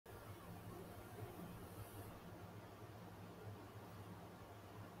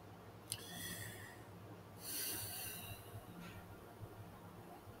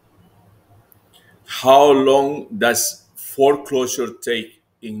How long does foreclosure take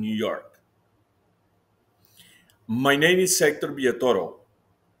in New York? My name is Hector Villatoro.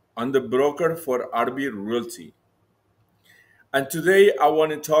 I'm the broker for RV Realty. And today I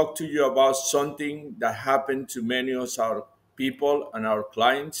want to talk to you about something that happened to many of our people and our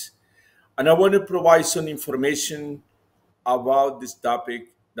clients. And I want to provide some information about this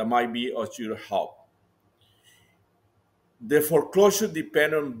topic that might be of your help. The foreclosure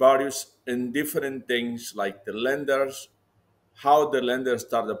depends on various and different things like the lenders, how the lender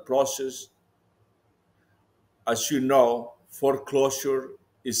start the process. As you know, foreclosure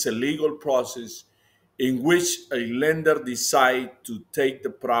is a legal process in which a lender decides to take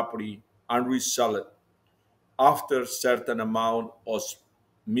the property and resell it after a certain amount of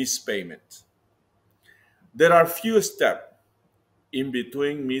mispayment. There are few steps in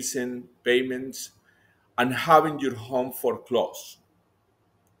between missing payments and having your home foreclosed.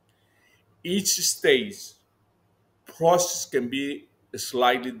 Each stage process can be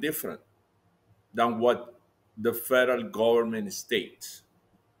slightly different than what the federal government states.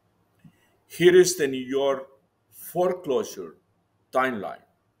 Here is the New York foreclosure timeline.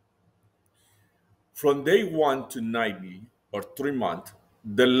 From day 1 to 90 or 3 months,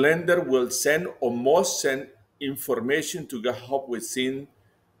 the lender will send or must send information to get help within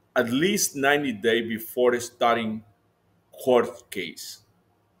at least 90 days before starting court case.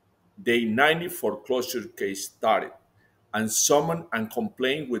 Day 90 foreclosure case started, and summon and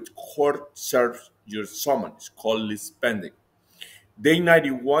complaint with court serves your summons called list pending. Day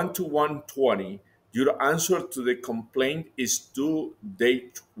 91 to 120, your answer to the complaint is due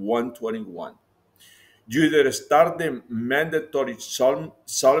date 121. You either start the mandatory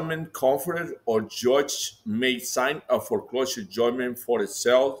settlement conference or judge may sign a foreclosure judgment for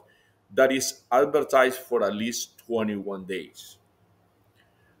itself that is advertised for at least 21 days.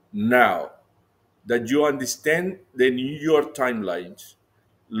 Now that you understand the New York timelines,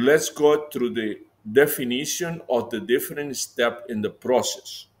 let's go through the definition of the different steps in the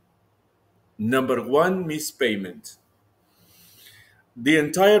process. Number one, mispayment. The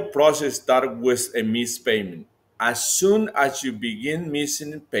entire process starts with a mispayment. As soon as you begin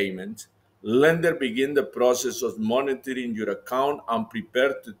missing payment, lender begin the process of monitoring your account and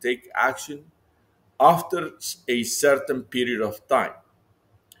prepare to take action after a certain period of time.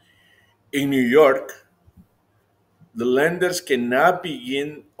 In New York, the lenders cannot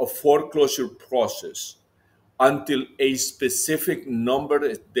begin a foreclosure process until a specific number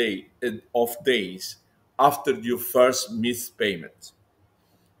of days after your first missed payment.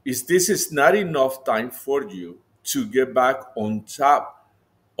 If this is not enough time for you to get back on top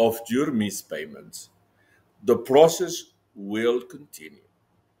of your missed payments, the process will continue.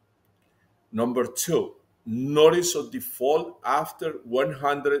 Number two, notice of default after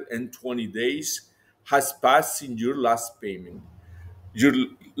 120 days has passed since your last payment. Your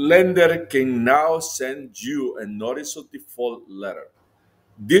lender can now send you a notice of default letter.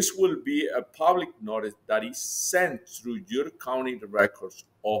 This will be a public notice that is sent through your county records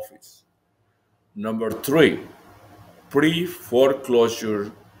office. Number three, pre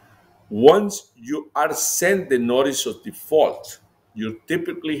foreclosure. Once you are sent the notice of default, you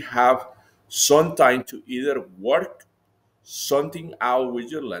typically have some time to either work something out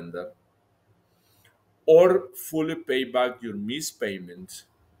with your lender or fully pay back your missed payments.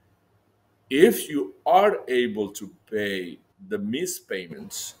 If you are able to pay the missed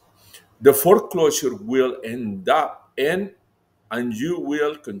payments, the foreclosure will end and you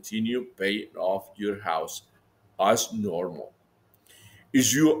will continue paying off your house as normal.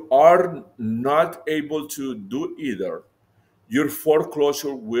 If you are not able to do either, your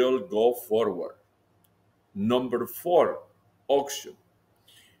foreclosure will go forward. Number four, auction.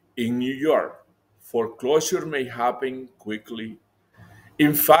 In New York, foreclosure may happen quickly.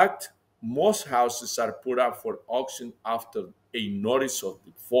 In fact, most houses are put up for auction after a notice of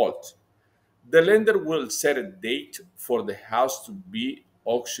default. The lender will set a date for the house to be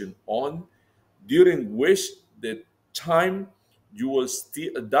auctioned on, during which the time you will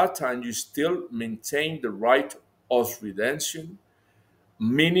still at that time you still maintain the right of redemption,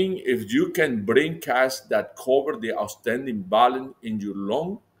 meaning if you can bring cash that cover the outstanding balance in your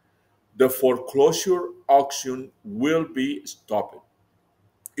loan, the foreclosure auction will be stopped.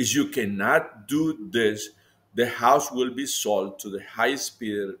 If you cannot do this, the house will be sold to the highest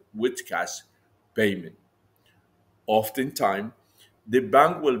bidder with cash payment. Oftentimes, the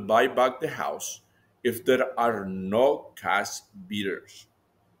bank will buy back the house if there are no cash bidders.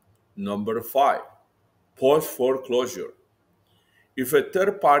 Number five, post foreclosure. If a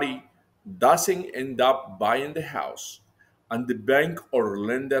third party doesn't end up buying the house and the bank or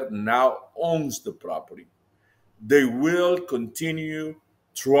lender now owns the property. They will continue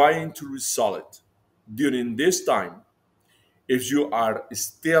trying to resell it. During this time, if you are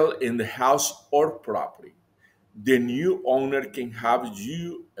still in the house or property, the new owner can have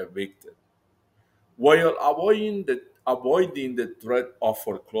you evicted. While avoiding the threat of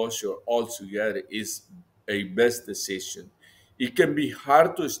foreclosure altogether is a best decision, it can be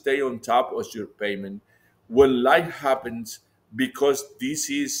hard to stay on top of your payment when life happens because this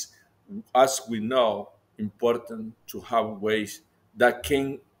is, as we know, important to have ways that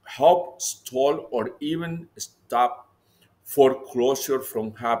can help stall or even stop foreclosure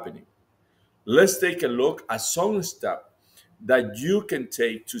from happening. Let's take a look at some steps that you can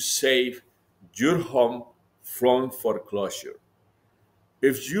take to save your home from foreclosure.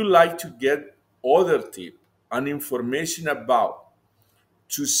 If you like to get other tips and information about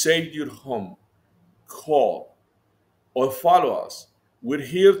to save your home, call or follow us. We're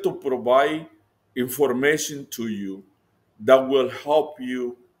here to provide information to you that will help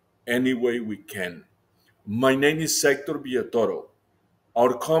you any way we can. My name is Hector Villatoro.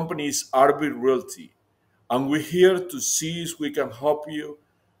 Our company is RV Realty, and we're here to see if we can help you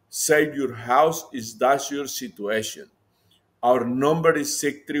save your house if that's your situation. Our number is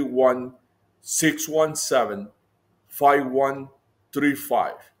 631 617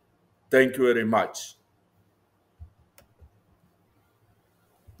 5135. Thank you very much.